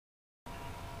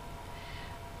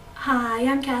Hi,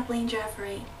 I'm Kathleen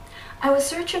Jeffrey. I was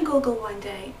searching Google one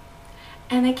day,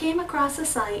 and I came across a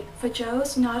site for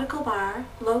Joe's Nautical Bar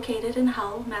located in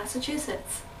Hull,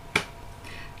 Massachusetts.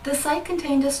 The site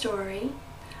contained a story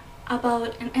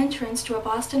about an entrance to a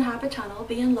Boston Harbor tunnel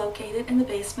being located in the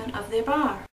basement of their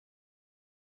bar.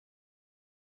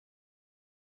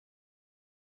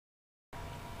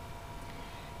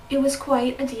 It was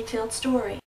quite a detailed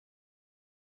story.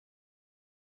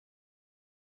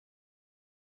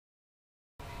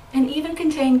 And even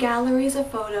contained galleries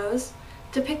of photos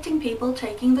depicting people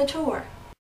taking the tour.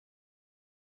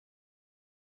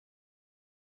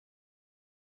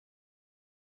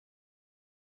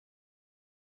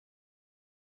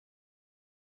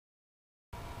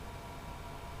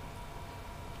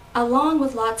 Along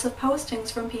with lots of postings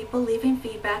from people leaving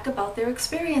feedback about their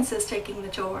experiences taking the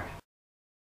tour.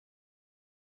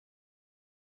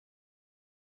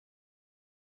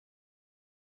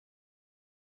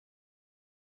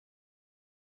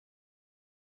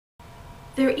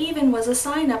 There even was a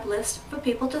sign-up list for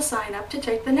people to sign up to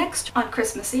take the next on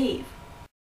Christmas Eve.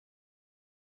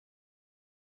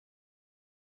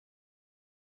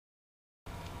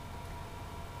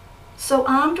 So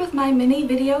armed with my mini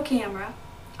video camera,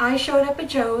 I showed up at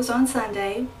Joe's on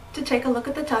Sunday to take a look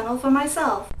at the tunnel for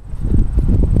myself.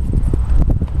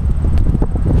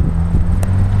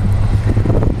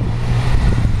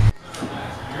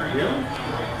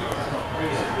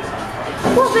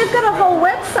 Well, they've got a whole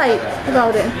website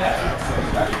about it.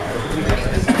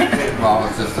 Well,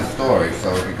 it's just a story,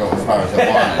 so it could go as far as it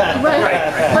wanted.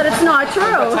 Right. But it's not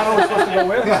true.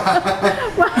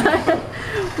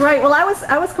 Right. Right. Well,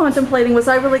 I was contemplating, was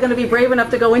I really going to be brave enough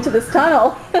to go into this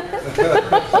tunnel?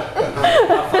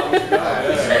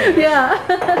 Yeah.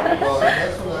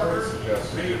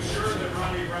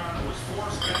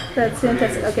 That's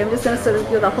fantastic. Okay, I'm just going to sort of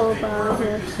do the whole bar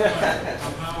here.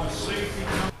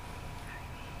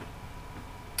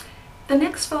 The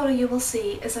next photo you will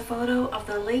see is a photo of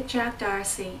the late Jack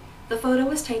Darcy. The photo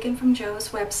was taken from Joe's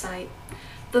website.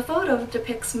 The photo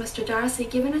depicts Mr. Darcy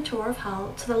giving a tour of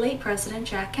Hull to the late President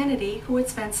Jack Kennedy, who had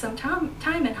spent some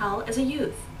time in Hull as a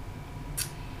youth.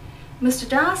 Mr.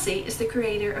 Darcy is the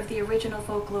creator of the original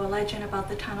folklore legend about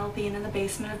the tunnel being in the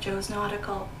basement of Joe's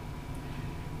Nautical.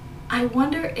 I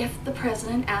wonder if the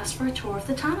President asked for a tour of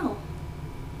the tunnel.